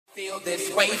Feel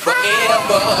this way forever.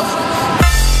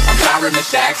 I'm sorry,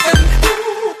 Miss Jackson.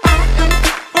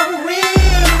 For real.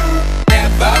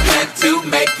 Never meant to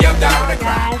make your daughter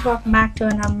cry. Guys, welcome back to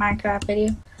another Minecraft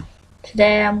video.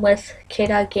 Today I'm with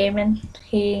KdogGamin.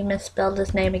 He misspelled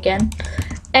his name again.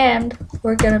 And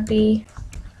we're gonna be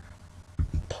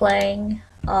playing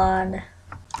on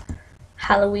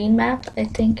Halloween map, I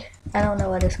think. I don't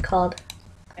know what it's called.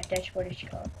 That's what it's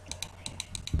called.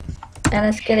 And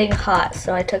it's getting hot,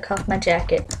 so I took off my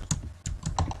jacket.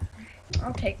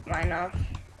 I'll take mine off.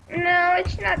 No,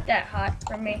 it's not that hot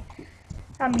for me.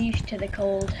 I'm used to the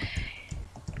cold.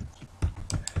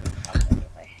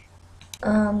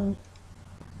 I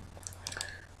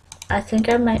think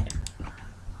I might.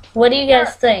 What do you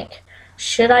guys think?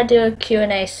 Should I do a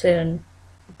Q&A soon?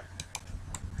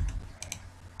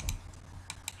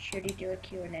 Should he do a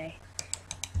Q&A?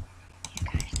 You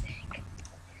guys think?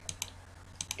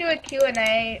 Do a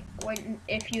Q&A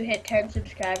if you hit 10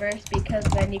 subscribers, because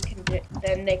then you can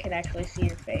then they can actually see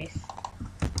your face.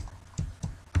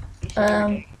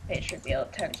 It should be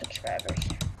at 10 subscribers.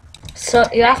 So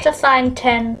you have to find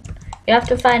 10. You have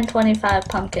to find 25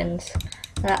 pumpkins.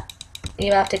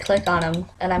 You have to click on them,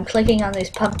 and I'm clicking on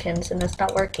these pumpkins, and it's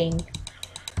not working.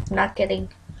 I'm not getting.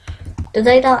 Do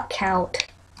they not count?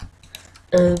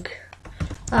 Ugh.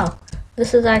 Oh,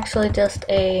 this is actually just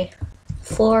a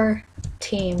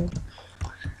 4-team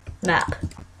map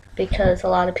because a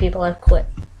lot of people have quit.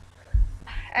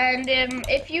 And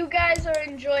if you guys are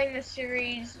enjoying the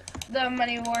series, the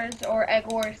Money Wars or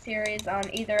Egg Wars series on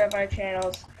either of our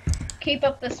channels, keep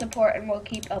up the support and we'll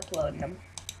keep uploading them.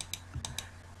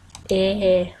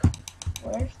 Yeah.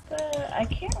 Where's the... I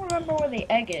can't remember where the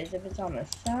egg is, if it's on the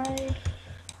side.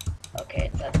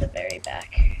 Okay, it's at the very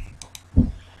back.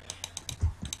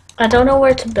 I don't know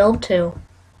where to build to.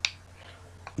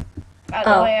 By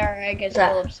the way, our egg is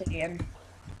full of obsidian.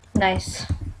 Nice.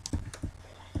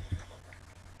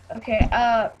 Okay,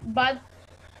 by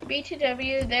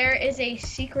BTW, there is a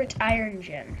secret iron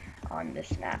gen on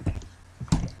this map.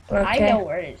 Okay. I know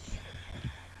where it is.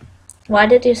 Why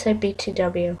did you say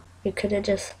BTW? You could have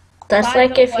just... That's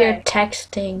like if you're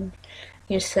texting,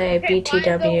 you say BTW.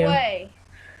 By the way.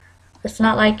 It's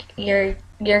not like you're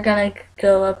gonna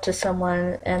go up to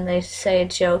someone and they say a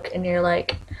joke and you're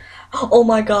like, oh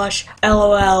my gosh, LOL.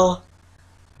 Well,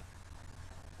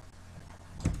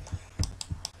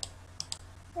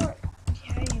 yeah,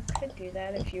 you could do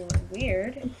that if you were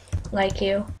weird. Like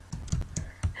you.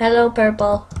 Hello,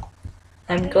 Purple.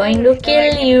 I'm going to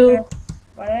kill you.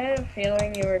 But I had a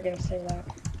feeling you were gonna say that.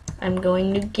 I'm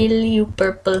going to kill you,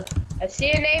 Purple. I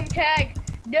see a name tag.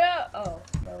 No. Oh,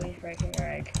 no, he's breaking our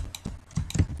egg.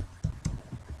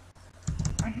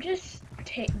 I'm just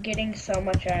getting so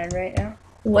much iron right now.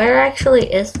 Where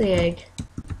actually is the egg?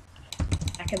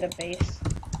 Back of the base.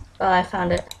 Oh, I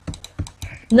found it.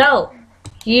 No!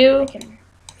 You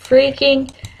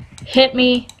freaking hit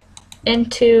me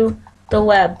into the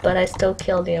web, but I still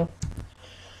killed you.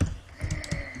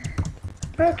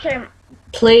 Okay.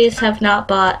 Please have not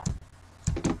bought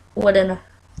wooden,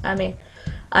 I mean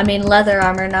leather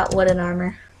armor, not wooden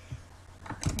armor.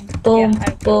 Boom,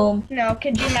 Yeah, boom. No,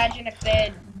 could you imagine if they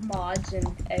had mods in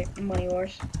Money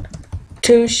Wars?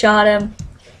 Two-shot him.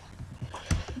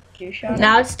 Two-shot him?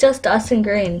 Now it's just us and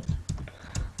green.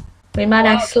 We might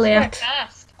actually have to...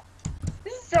 fast.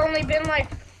 This has only been like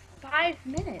 5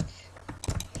 minutes.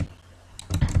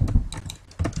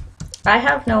 I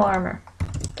have no armor.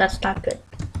 That's not good.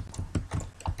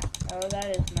 Oh,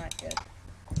 that is not good.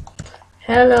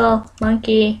 Hello,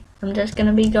 monkey. I'm just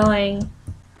gonna be going.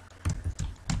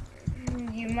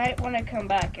 You might want to come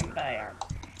back and buy armor.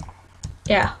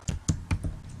 Yeah.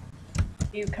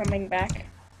 You coming back?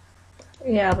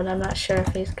 Yeah, but I'm not sure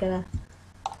if he's gonna...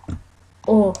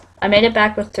 Oh, I made it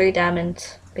back with 3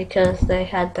 diamonds because they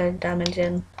had their diamond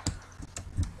in.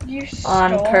 You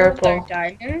on stole Purple. their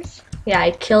diamonds? Yeah,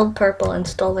 I killed Purple and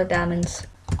stole their diamonds.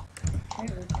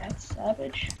 Dude, that's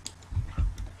savage.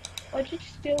 Why'd you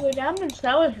steal their diamonds?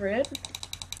 That was rude.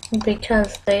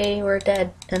 Because they were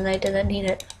dead and they didn't need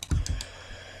it.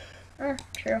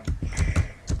 True.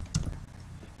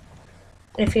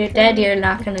 If you're dead, you're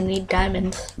not gonna need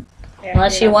diamonds. Yeah,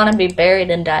 Unless you want to be buried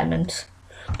in diamonds.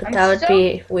 But that would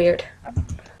be weird.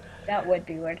 That would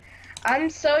be weird. I'm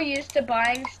so used to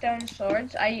buying stone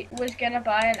swords. I was gonna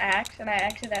buy an axe and I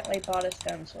accidentally bought a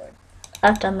stone sword.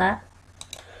 I've done that.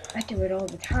 I do it all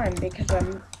the time because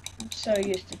I'm so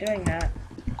used to doing that.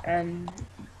 And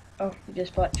oh, you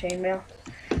just bought chainmail.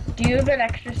 Do you have an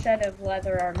extra set of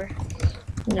leather armor?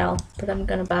 No, but I'm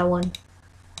gonna buy one.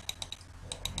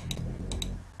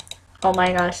 Oh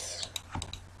my gosh.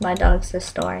 My dog's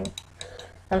just snoring.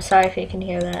 I'm sorry if you can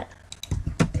hear that.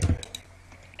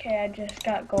 Okay, I just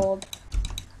got gold.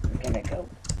 I'm gonna go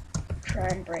try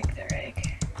and break their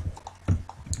egg.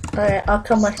 Alright, I'll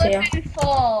come with you. Slip and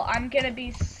fall. I'm gonna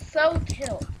be so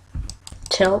tilt.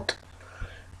 Tilt?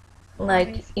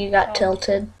 Like, you got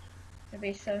tilted? It'd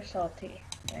be so salty,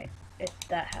 right? If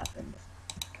that happens.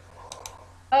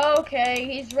 Okay,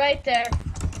 he's right there.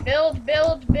 Build,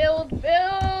 build, build,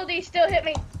 build. He still hit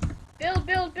me. Build,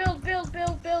 build, build, build,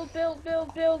 build, build, build,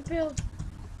 build, build, build.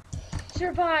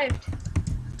 Survived.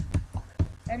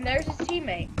 And there's his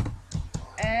teammate.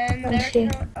 And there's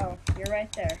oh, you're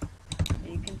right there.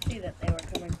 You can see that they were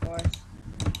coming for us.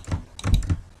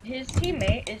 His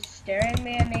teammate is staring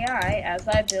me in the eye as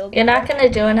I build. You're not gonna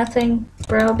do anything,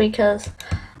 bro, because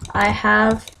I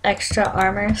have extra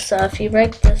armor. So if you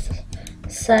break this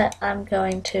set, I'm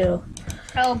going to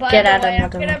get out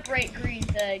another one. I'm gonna break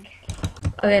Green's egg.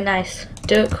 Okay, nice.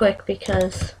 Do it quick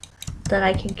because then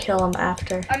I can kill him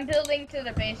after. I'm building to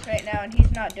the base right now, and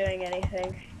he's not doing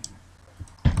anything.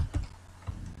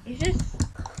 He's just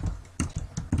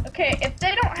okay. If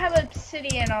they don't have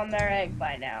obsidian on their egg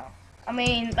by now, I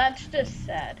mean that's just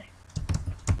sad.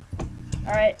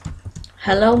 All right.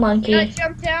 Hello, monkey. Can I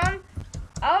jump down?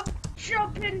 I'm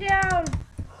jumping down.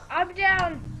 I'm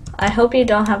down. I hope you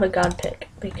don't have a god pick,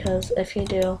 because if you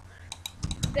do,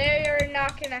 they're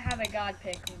not gonna have a god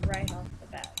pick right off the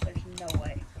bat. There's no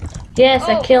way. Yes,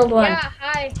 I killed one. Yeah,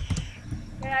 hi.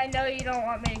 Yeah, I know you don't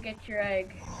want me to get your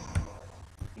egg.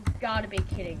 You've got to be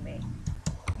kidding me.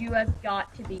 You have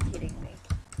got to be kidding me.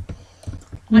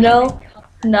 No,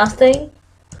 nothing.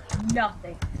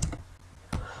 Nothing.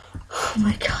 Oh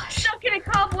my gosh. Stuck in a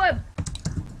cobweb.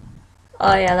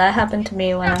 Oh yeah, that happened to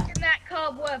me when Stuck in that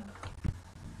cobweb.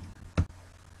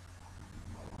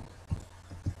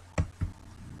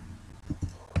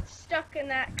 Stuck in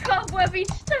that cobweb.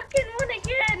 He's stuck in one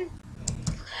again.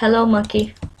 Hello,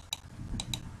 monkey.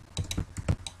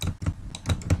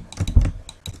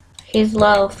 He's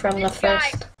low from the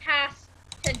first. Guy has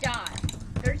to die.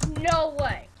 There's no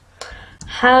way.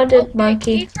 How did Okay,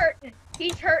 monkey? He's hurting.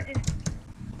 He's hurting.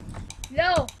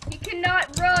 No, he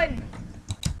cannot run.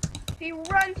 If he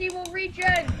runs, he will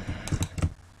regen.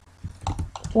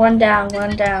 One down, This one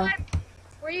is down. one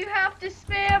where you have to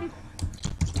spam.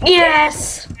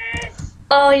 Yes! Yes.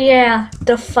 Oh yeah,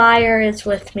 the fire is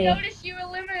with me. Notice you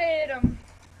eliminated him.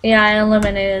 Yeah, I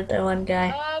eliminated the one guy.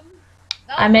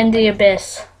 That I'm in the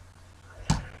abyss.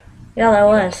 Yeah, that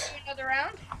was. Do another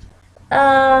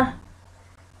round?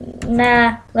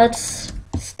 Nah, let's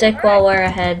stick while we're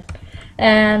ahead.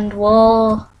 And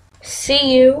we'll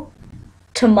see you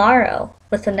tomorrow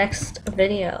with the next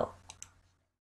video.